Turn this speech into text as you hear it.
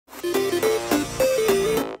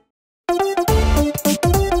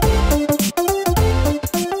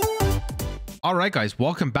All right, guys,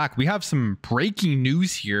 welcome back. We have some breaking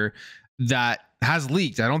news here that has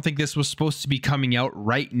leaked. I don't think this was supposed to be coming out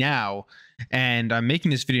right now. And I'm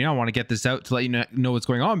making this video now. I want to get this out to let you know what's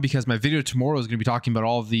going on, because my video tomorrow is going to be talking about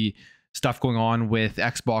all of the stuff going on with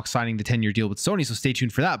Xbox signing the 10-year deal with Sony. So stay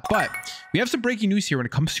tuned for that. But we have some breaking news here when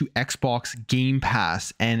it comes to Xbox Game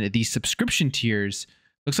Pass and the subscription tiers.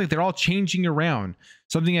 Looks like they're all changing around.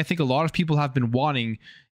 Something I think a lot of people have been wanting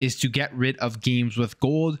is to get rid of games with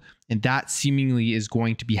gold, and that seemingly is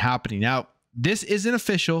going to be happening. Now, this isn't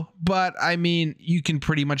official, but I mean, you can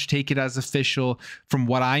pretty much take it as official from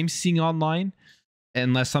what I'm seeing online,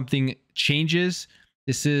 unless something changes.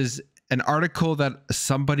 This is an article that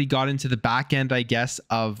somebody got into the back end, I guess,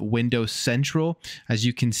 of Windows Central. As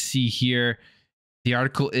you can see here, the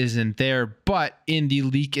article isn't there, but in the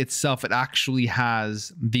leak itself, it actually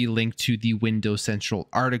has the link to the Windows Central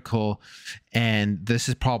article. And this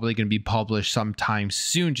is probably going to be published sometime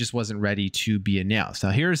soon, just wasn't ready to be announced.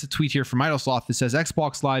 Now, here's a tweet here from Microsoft that says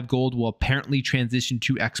Xbox Live Gold will apparently transition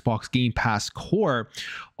to Xbox Game Pass Core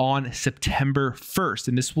on September 1st.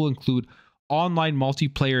 And this will include online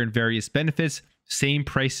multiplayer and various benefits, same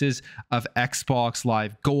prices of Xbox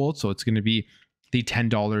Live Gold. So it's going to be the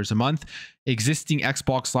 $10 a month. Existing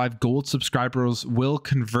Xbox Live Gold subscribers will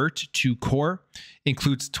convert to Core.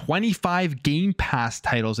 Includes 25 Game Pass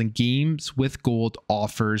titles, and games with gold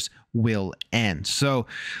offers will end. So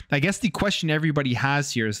I guess the question everybody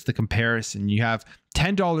has here is the comparison. You have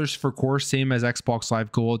 $10 for Core, same as Xbox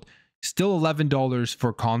Live Gold, still $11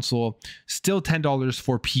 for console, still $10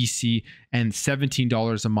 for PC, and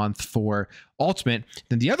 $17 a month for Ultimate.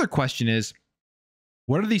 Then the other question is,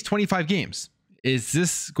 what are these 25 games? Is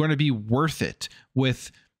this going to be worth it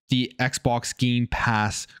with the Xbox Game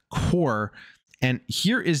Pass Core? And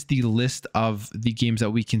here is the list of the games that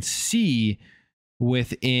we can see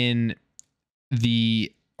within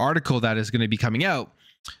the article that is going to be coming out.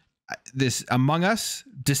 This Among Us,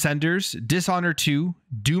 Descenders, Dishonored 2,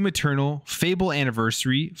 Doom Eternal, Fable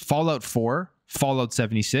Anniversary, Fallout 4, Fallout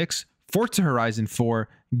 76, Forza Horizon 4,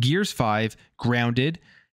 Gears 5, Grounded,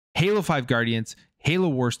 Halo 5 Guardians, Halo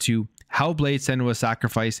Wars 2, Hellblade: Senua's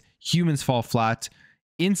Sacrifice, Humans Fall Flat,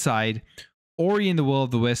 Inside, Ori and the Will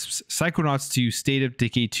of the Wisps, Psychonauts 2, State of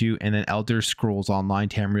Decay 2, and then Elder Scrolls Online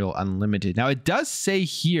Tamriel Unlimited. Now, it does say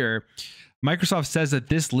here, Microsoft says that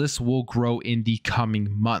this list will grow in the coming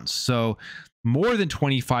months. So more than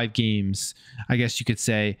 25 games, I guess you could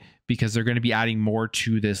say, because they're going to be adding more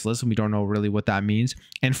to this list, and we don't know really what that means.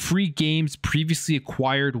 And free games previously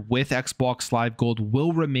acquired with Xbox Live Gold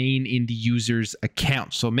will remain in the user's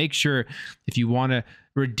account. So make sure, if you want to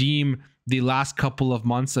redeem the last couple of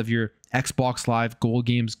months of your Xbox Live Gold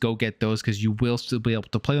games, go get those, because you will still be able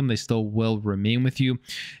to play them. They still will remain with you.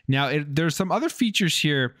 Now, there's some other features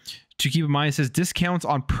here to keep in mind. It says discounts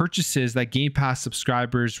on purchases that Game Pass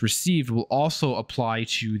subscribers received will also apply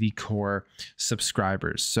to the Core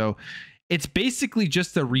subscribers. So it's basically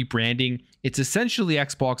just a rebranding. It's essentially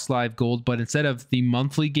Xbox Live Gold, but instead of the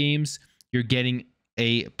monthly games, you're getting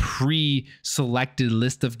a pre-selected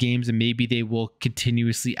list of games, and maybe they will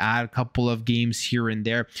continuously add a couple of games here and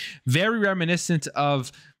there. Very reminiscent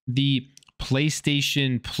of the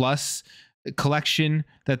PlayStation Plus collection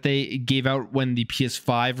that they gave out when the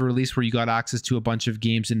PS5 released, where you got access to a bunch of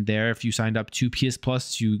games in there if you signed up to PS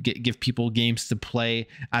Plus to give people games to play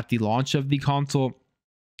at the launch of the console.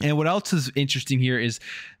 And what else is interesting here is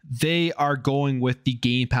they are going with the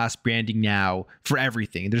Game Pass branding now for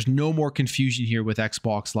everything. There's no more confusion here with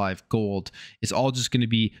Xbox Live Gold. It's all just going to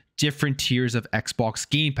be different tiers of Xbox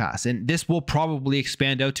Game Pass. And this will probably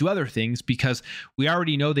expand out to other things, because we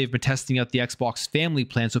already know they've been testing out the Xbox Family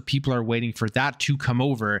Plan. So people are waiting for that to come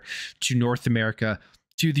over to North America,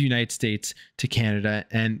 to the United States, to Canada.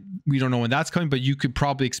 And we don't know when that's coming, but you could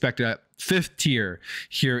probably expect a 5th tier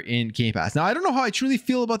here in Game Pass. Now, I don't know how I truly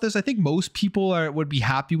feel about this. I think most people would be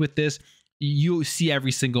happy with this. You see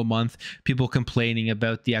every single month people complaining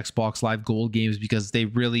about the Xbox Live Gold games, because the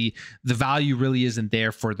value really isn't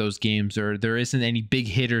there for those games, or there isn't any big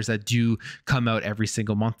hitters that do come out every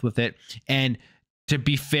single month with it. And to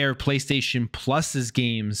be fair, PlayStation Plus's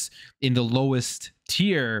games in the lowest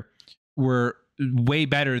tier were way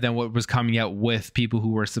better than what was coming out with people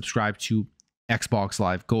who were subscribed to Xbox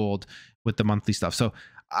Live Gold with the monthly stuff. So,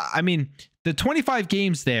 I mean, the 25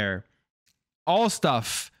 games there, all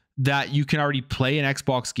stuff that you can already play in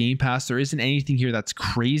Xbox Game Pass. There isn't anything here that's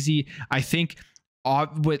crazy. I think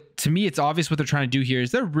to me, it's obvious what they're trying to do here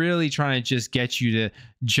is they're really trying to just get you to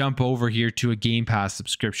jump over here to a Game Pass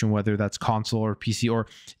subscription, whether that's console or PC, or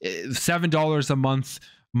 $7 a month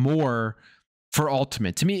more for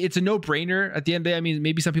Ultimate. To me, it's a no-brainer at the end of the day. I mean,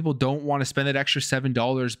 maybe some people don't want to spend that extra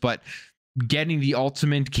 $7, but getting the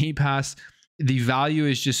Ultimate Game Pass, the value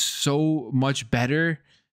is just so much better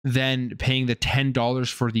than paying the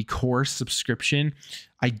 $10 for the core subscription.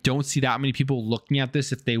 I don't see that many people looking at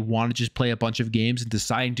this if they want to just play a bunch of games and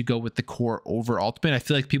deciding to go with the core over Ultimate. I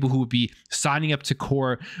feel like people who would be signing up to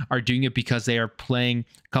core are doing it because they are playing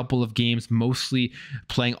a couple of games, mostly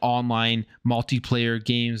playing online multiplayer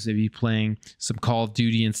games. They'd be playing some Call of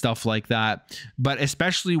Duty and stuff like that. But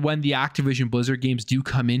especially when the Activision Blizzard games do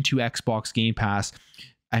come into Xbox Game Pass,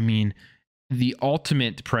 I mean, the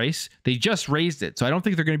Ultimate price, they just raised it. So I don't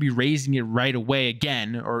think they're going to be raising it right away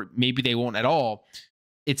again, or maybe they won't at all.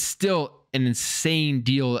 It's still an insane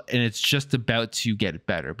deal, and it's just about to get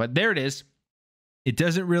better. But there it is. It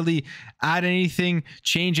doesn't really add anything,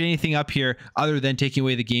 change anything up here other than taking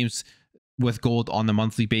away the games with gold on the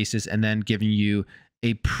monthly basis and then giving you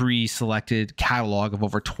a pre-selected catalog of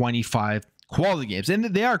over 25 quality games. And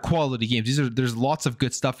they are quality games. There's lots of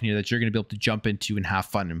good stuff in here that you're going to be able to jump into and have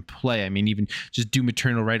fun and play. I mean, even just Doom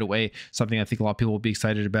Eternal right away, something I think a lot of people will be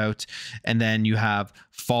excited about. And then you have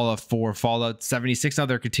Fallout 4, Fallout 76. Now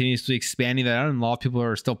they're continuously expanding that out, and a lot of people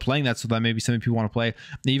are still playing that, so that maybe something people want to play.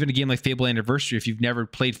 And even a game like Fable Anniversary, if you've never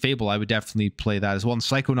played Fable, I would definitely play that as well. And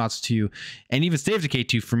Psychonauts 2, and even State of Decay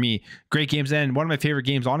 2 for me, great games. And one of my favorite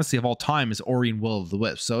games, honestly, of all time is Ori and Will of the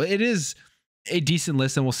Wisps. So it is a decent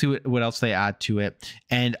list, and we'll see what else they add to it.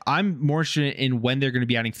 And I'm more interested in when they're going to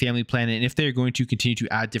be adding Family Plan and if they're going to continue to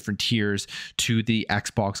add different tiers to the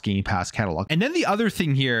Xbox Game Pass catalog. And then the other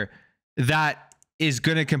thing here that is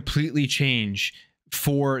going to completely change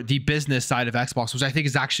for the business side of Xbox, which I think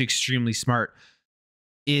is actually extremely smart,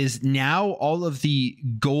 is now all of the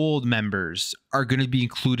gold members are going to be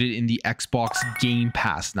included in the Xbox Game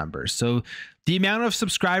Pass numbers. So the amount of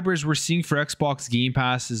subscribers we're seeing for Xbox Game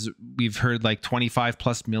Pass is, we've heard like 25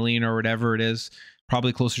 plus million or whatever it is,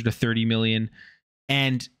 probably closer to 30 million.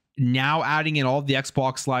 And now adding in all of the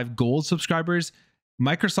Xbox Live Gold subscribers,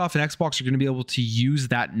 Microsoft and Xbox are going to be able to use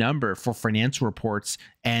that number for financial reports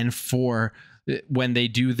and for when they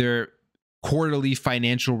do their quarterly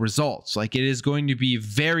financial results. Like, it is going to be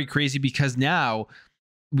very crazy, because now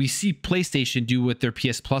we see PlayStation do with their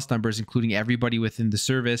PS Plus numbers, including everybody within the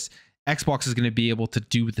service. Xbox is going to be able to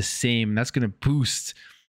do the same, and that's going to boost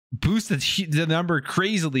the number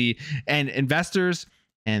crazily. And investors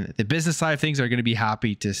and the business side of things are going to be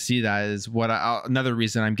happy to see that. Is what another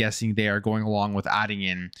reason I'm guessing they are going along with adding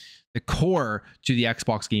in the core to the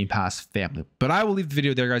Xbox Game Pass family. But I will leave the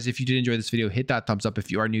video there, guys. If you did enjoy this video, hit that thumbs up. If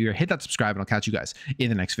you are new here, hit that subscribe, and I'll catch you guys in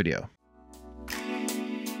the next video.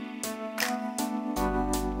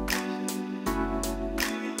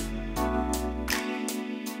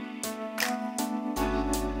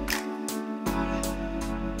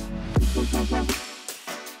 We'll be right back.